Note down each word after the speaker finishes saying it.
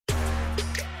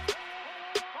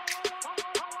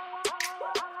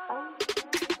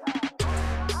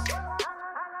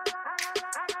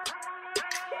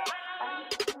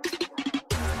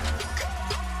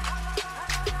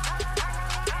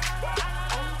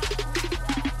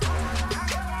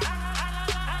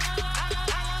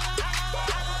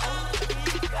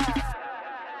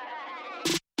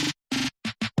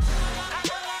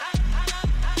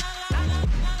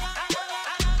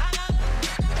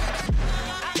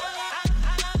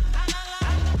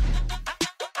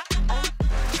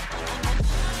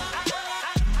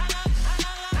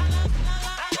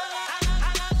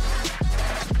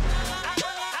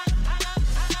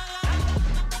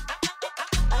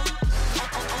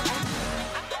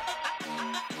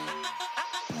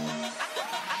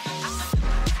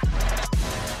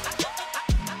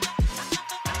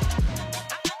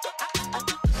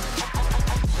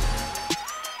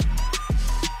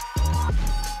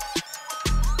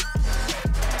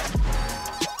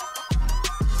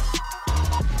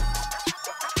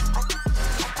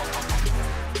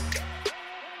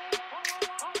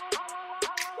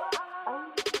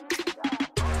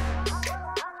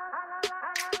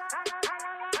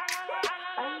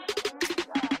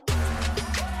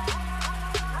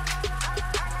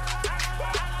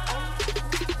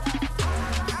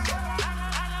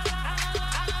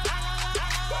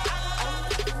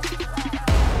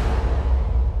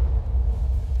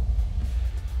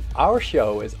Our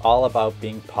show is all about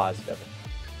being positive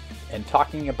and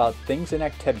talking about things and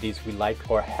activities we like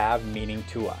or have meaning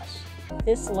to us.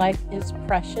 This life is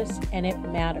precious and it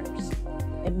matters.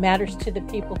 It matters to the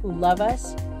people who love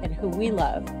us and who we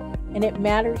love, and it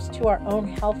matters to our own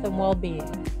health and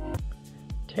well-being.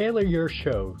 Tailor your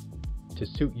show to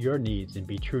suit your needs and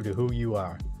be true to who you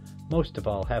are. Most of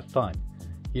all, have fun.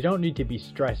 You don't need to be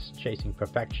stressed chasing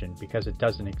perfection because it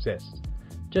doesn't exist.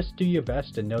 Just do your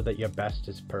best and know that your best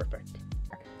is perfect.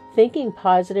 Thinking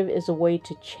positive is a way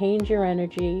to change your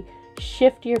energy,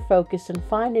 shift your focus, and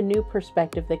find a new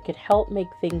perspective that could help make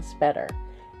things better.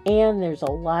 And there's a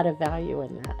lot of value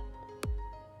in that.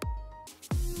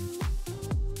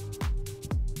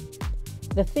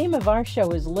 The theme of our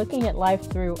show is looking at life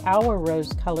through our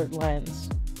rose-colored lens,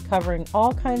 covering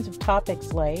all kinds of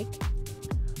topics like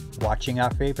watching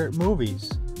our favorite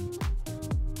movies,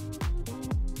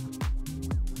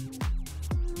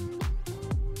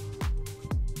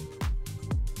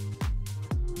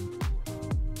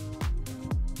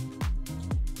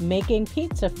 making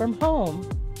pizza from home,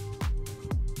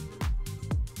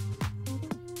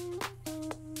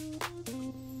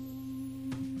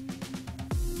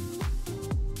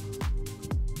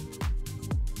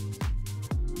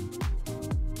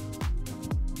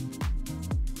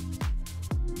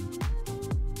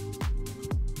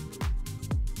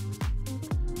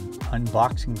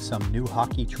 unboxing some new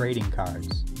hockey trading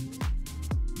cards,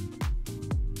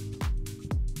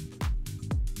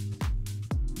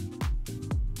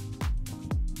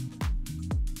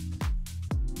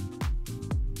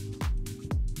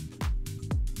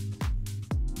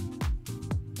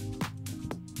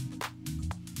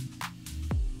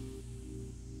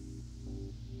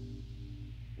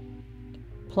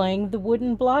 playing the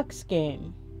wooden blocks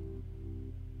game,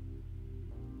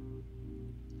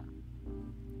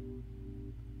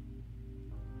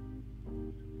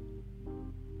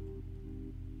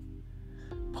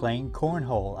 playing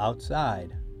cornhole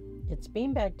outside, it's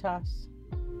beanbag toss,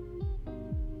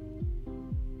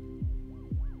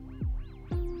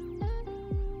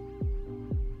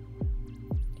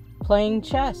 playing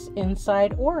chess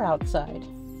inside or outside,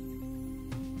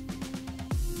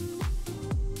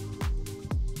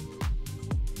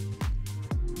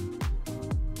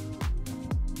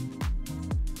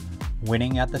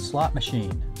 winning at the slot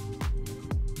machine,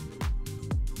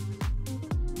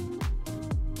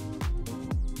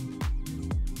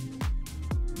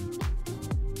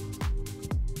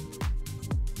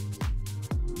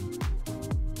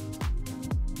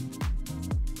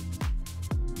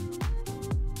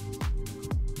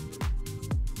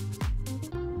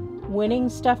 winning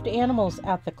stuffed animals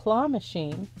at the claw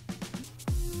machine,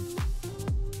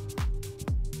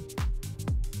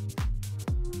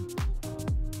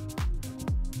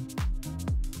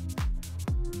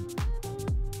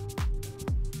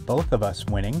 both of us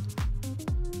winning,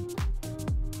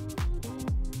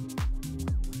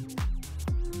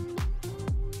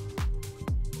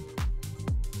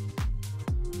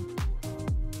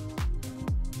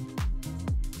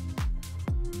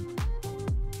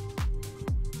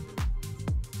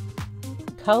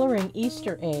 coloring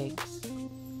Easter eggs,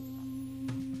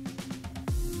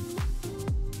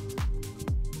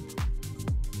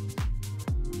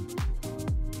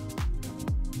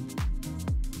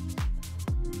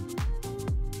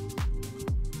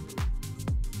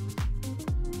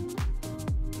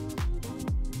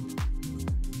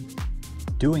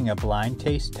 doing a blind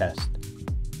taste test.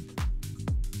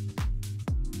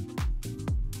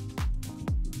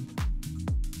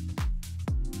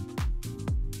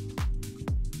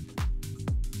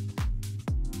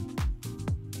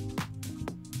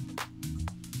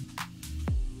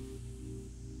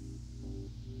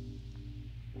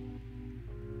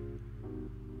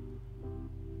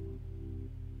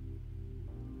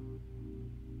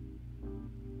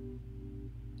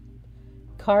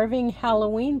 Carving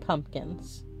Halloween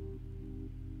pumpkins.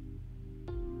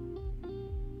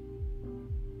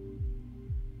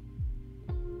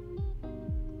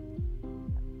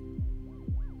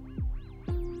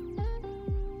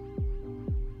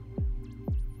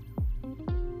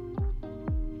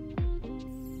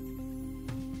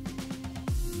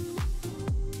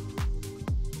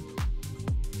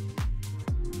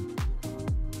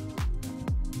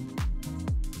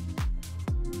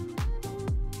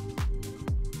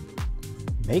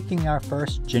 Making our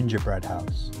first gingerbread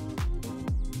house.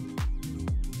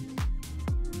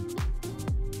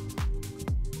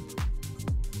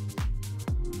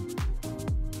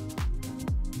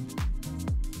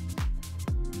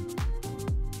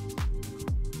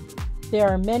 There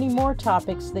are many more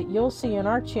topics that you'll see on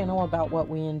our channel about what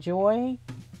we enjoy,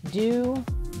 do,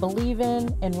 believe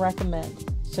in, and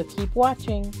recommend. So keep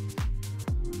watching.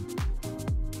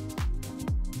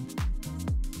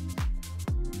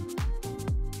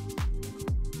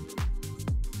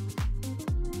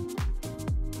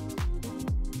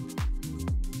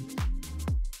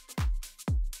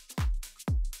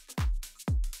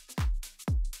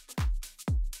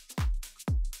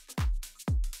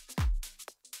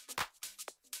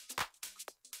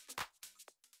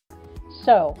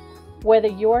 So, whether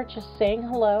you're just saying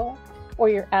hello or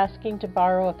you're asking to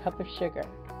borrow a cup of sugar,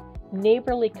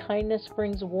 neighborly kindness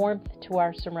brings warmth to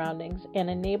our surroundings and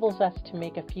enables us to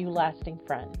make a few lasting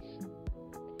friends.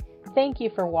 Thank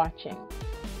you for watching.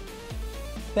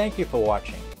 Thank you for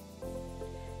watching.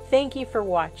 Thank you for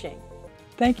watching.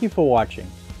 Thank you for watching.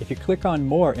 If you click on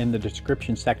more in the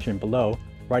description section below,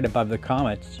 right above the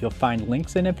comments, you'll find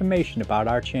links and information about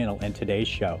our channel and today's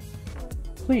show.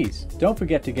 Please don't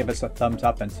forget to give us a thumbs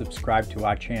up and subscribe to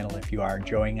our channel if you are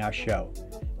enjoying our show.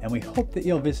 And we hope that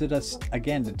you'll visit us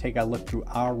again to take a look through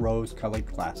our rose-colored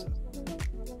glasses.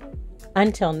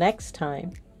 Until next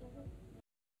time.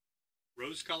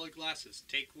 Rose-colored glasses,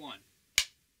 take one.